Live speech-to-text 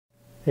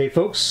Hey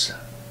folks,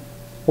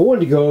 I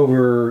wanted to go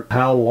over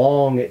how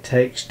long it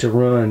takes to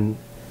run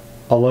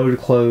a load of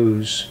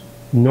clothes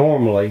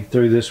normally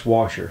through this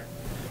washer.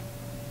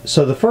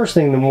 So the first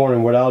thing in the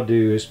morning, what I'll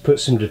do is put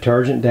some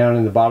detergent down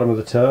in the bottom of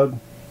the tub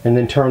and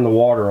then turn the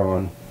water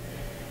on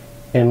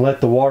and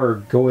let the water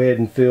go ahead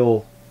and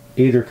fill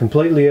either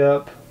completely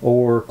up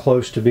or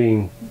close to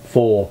being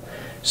full,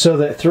 so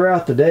that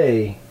throughout the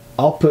day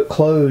I'll put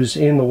clothes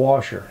in the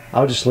washer.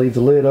 I'll just leave the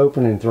lid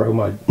open and throw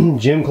my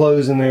gym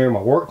clothes in there,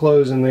 my work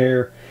clothes in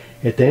there.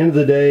 At the end of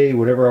the day,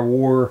 whatever I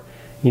wore,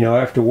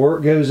 after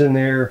work goes in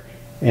there,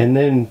 and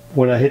then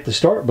when I hit the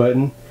start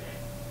button,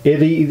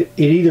 it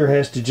either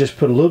has to just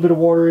put a little bit of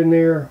water in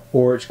there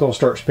or it's going to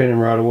start spinning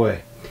right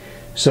away.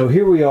 So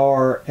here we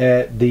are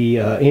at the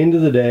end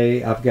of the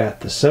day. I've got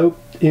the soap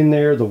in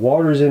there, the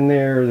water's in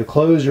there, the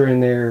clothes are in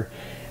there,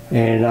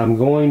 and I'm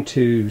going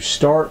to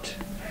start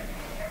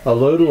a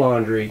load of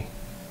laundry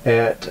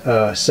at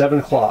 7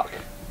 o'clock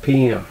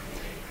p.m.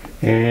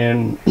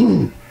 and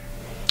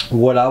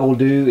what I will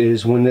do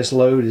is, when this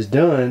load is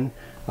done,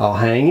 I'll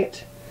hang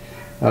it,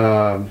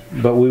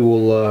 but we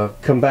will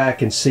come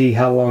back and see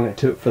how long it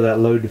took for that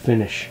load to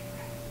finish.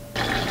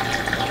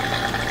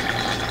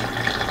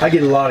 I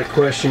get a lot of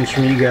questions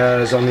from you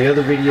guys on the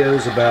other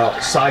videos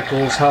about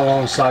cycles, how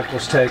long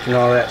cycles take and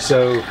all that.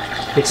 So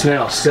it's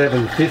now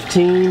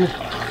 7:15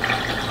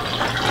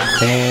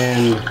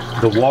 and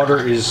the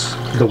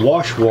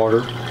wash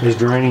water is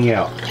draining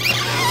out.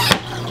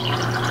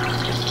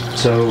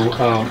 So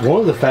one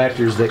of the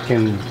factors that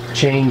can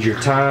change your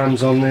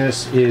times on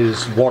this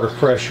is water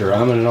pressure.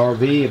 I'm in an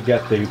RV. I've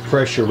got the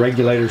pressure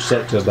regulator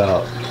set to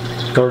about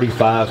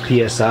 35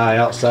 psi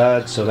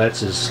outside, so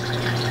that's as,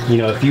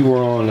 if you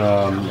were on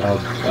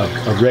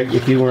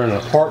if you were in an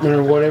apartment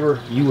or whatever,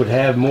 you would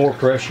have more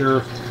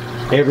pressure,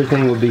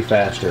 everything would be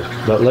faster.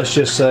 But let's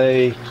just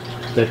say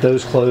that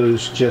those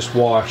clothes just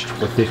washed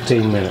for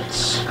 15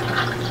 minutes.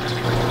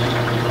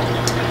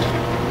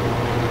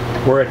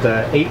 We're at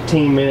the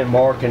 18-minute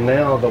mark, and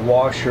now the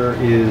washer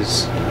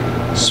is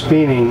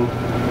spinning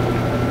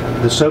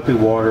the soapy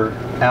water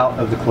out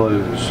of the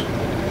clothes.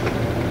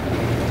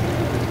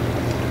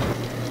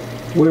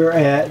 We're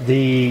at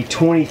the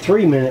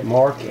 23-minute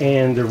mark,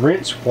 and the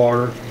rinse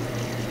water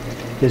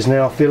is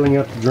now filling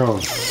up the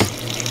drum.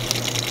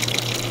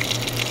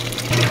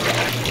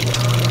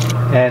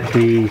 At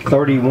the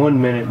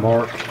 31-minute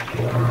mark,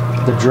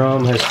 the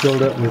drum has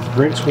filled up with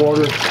rinse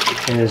water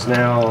and is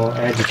now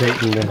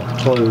agitating the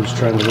clothes,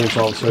 trying to rinse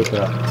all the soap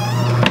out.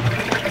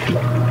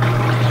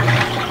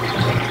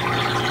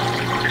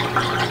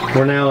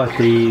 We're now at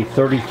the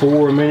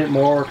 34-minute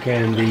mark,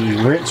 and the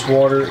rinse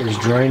water is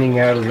draining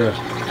out of the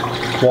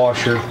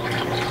washer.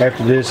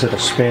 After this, it'll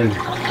spin.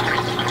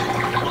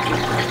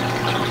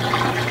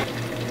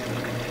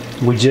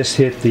 We just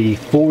hit the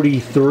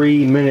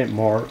 43-minute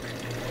mark,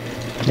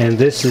 and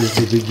this is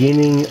the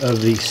beginning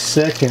of the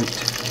second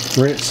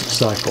rinse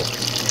cycle.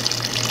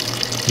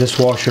 This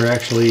washer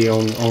actually,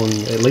 on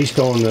at least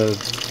on the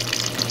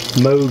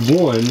mode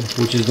 1,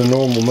 which is the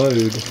normal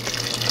mode,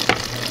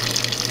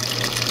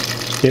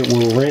 it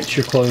will rinse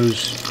your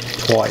clothes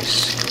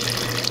twice.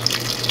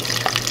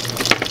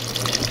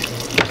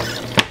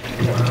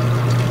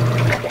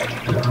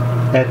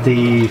 At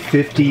the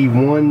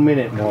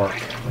 51-minute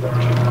mark,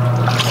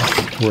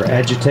 we're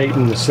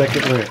agitating the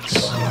second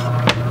rinse.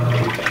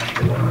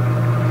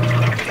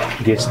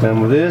 Gets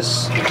done with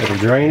this, it'll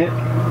drain it,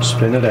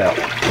 spin it out.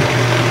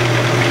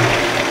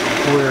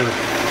 We're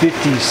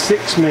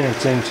 56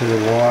 minutes into the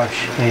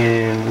wash,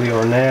 and we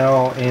are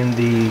now in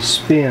the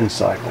spin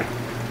cycle.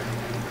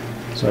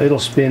 So it'll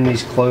spin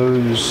these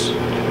clothes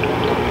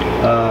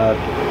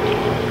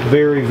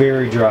very,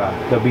 very dry.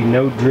 There'll be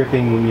no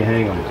dripping when you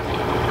hang them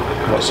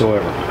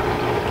whatsoever.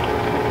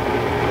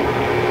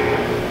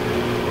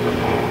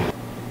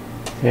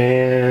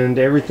 And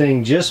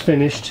everything just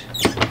finished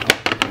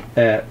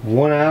at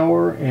 1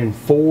 hour and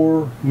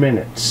 4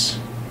 minutes.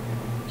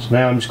 So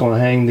now I'm just going to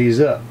hang these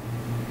up.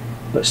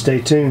 But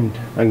stay tuned.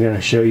 I'm going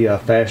to show you a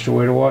faster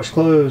way to wash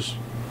clothes.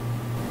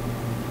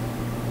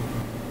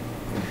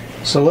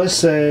 So let's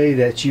say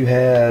that you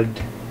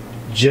had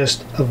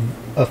just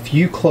a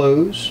few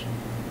clothes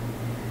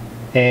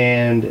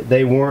and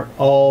they weren't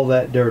all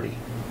that dirty.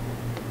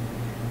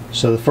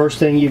 So the first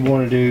thing you'd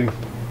want to do,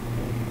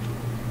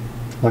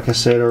 like I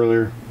said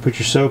earlier, put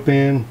your soap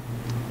in,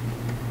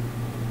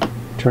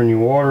 turn your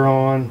water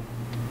on.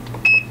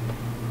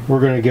 We're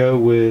going to go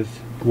with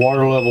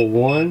water level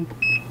 1,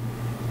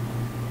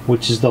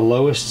 which is the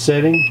lowest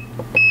setting,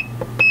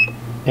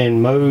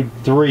 and mode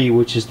 3,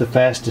 which is the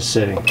fastest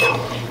setting.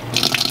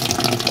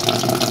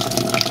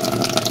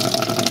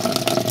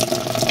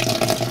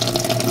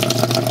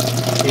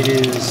 It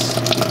is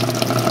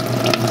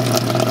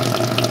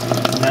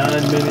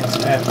 9 minutes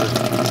after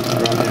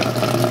right now.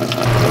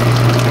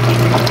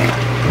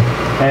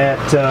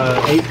 At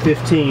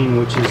 8:15,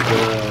 which is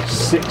the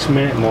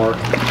 6-minute mark,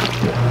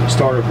 we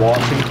started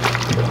washing.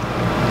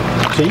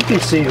 So you can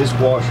see this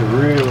washer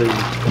really,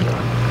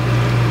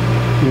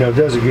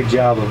 does a good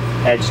job of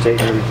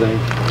agitating everything.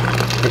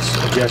 It's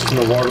adjusting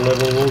the water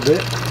level a little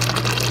bit.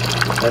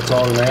 That's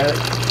automatic.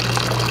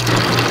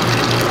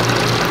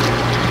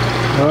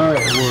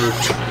 Alright,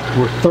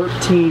 we're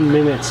 13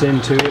 minutes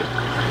into it,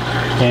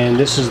 and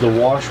this is the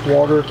wash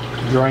water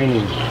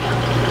draining.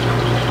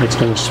 It's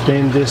going to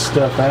spin this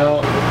stuff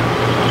out.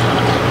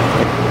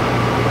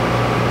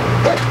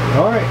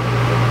 Alright,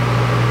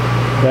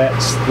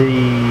 that's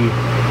the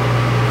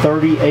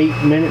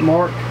 38-minute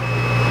mark.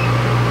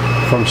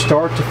 From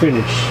start to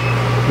finish,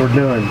 we're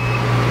done.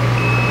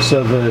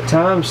 So the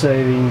time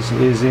savings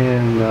is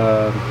in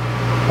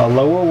a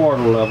lower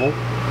water level.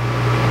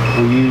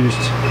 We used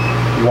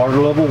water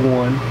level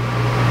 1,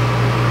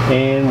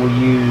 and we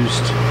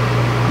used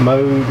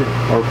mode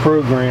or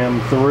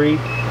program 3,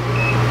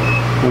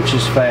 which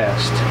is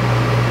fast.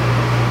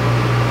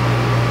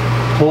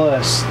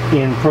 Plus,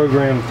 in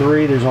program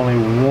 3, there's only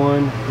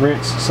one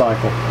rinse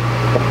cycle.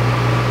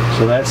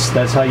 So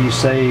that's how you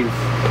save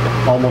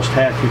almost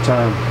half your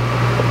time.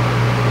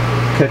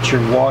 Cut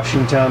your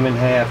washing time in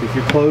half. If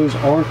your clothes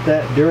aren't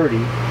that dirty,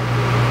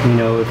 you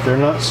know, if they're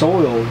not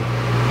soiled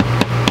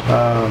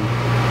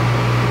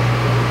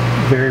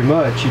very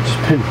much, you just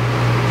been,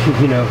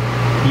 you know,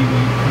 you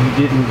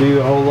didn't do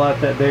a whole lot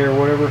that day or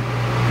whatever,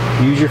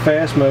 use your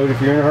fast mode if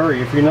you're in a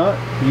hurry. If you're not,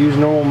 use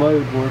normal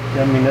mode.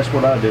 I mean, that's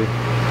what I do.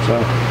 So,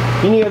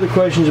 any other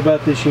questions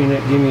about this unit,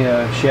 give me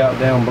a shout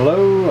down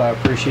below. I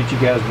appreciate you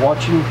guys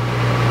watching.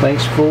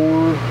 Thanks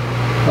for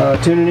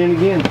tuning in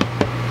again.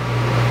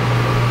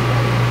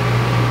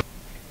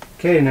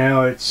 Okay,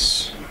 now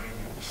it's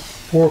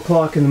 4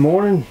 o'clock in the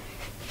morning.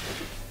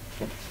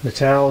 The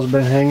towel's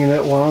been hanging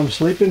up while I'm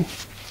sleeping,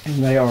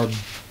 and they are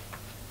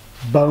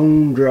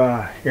bone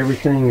dry.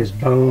 Everything is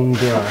bone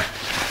dry.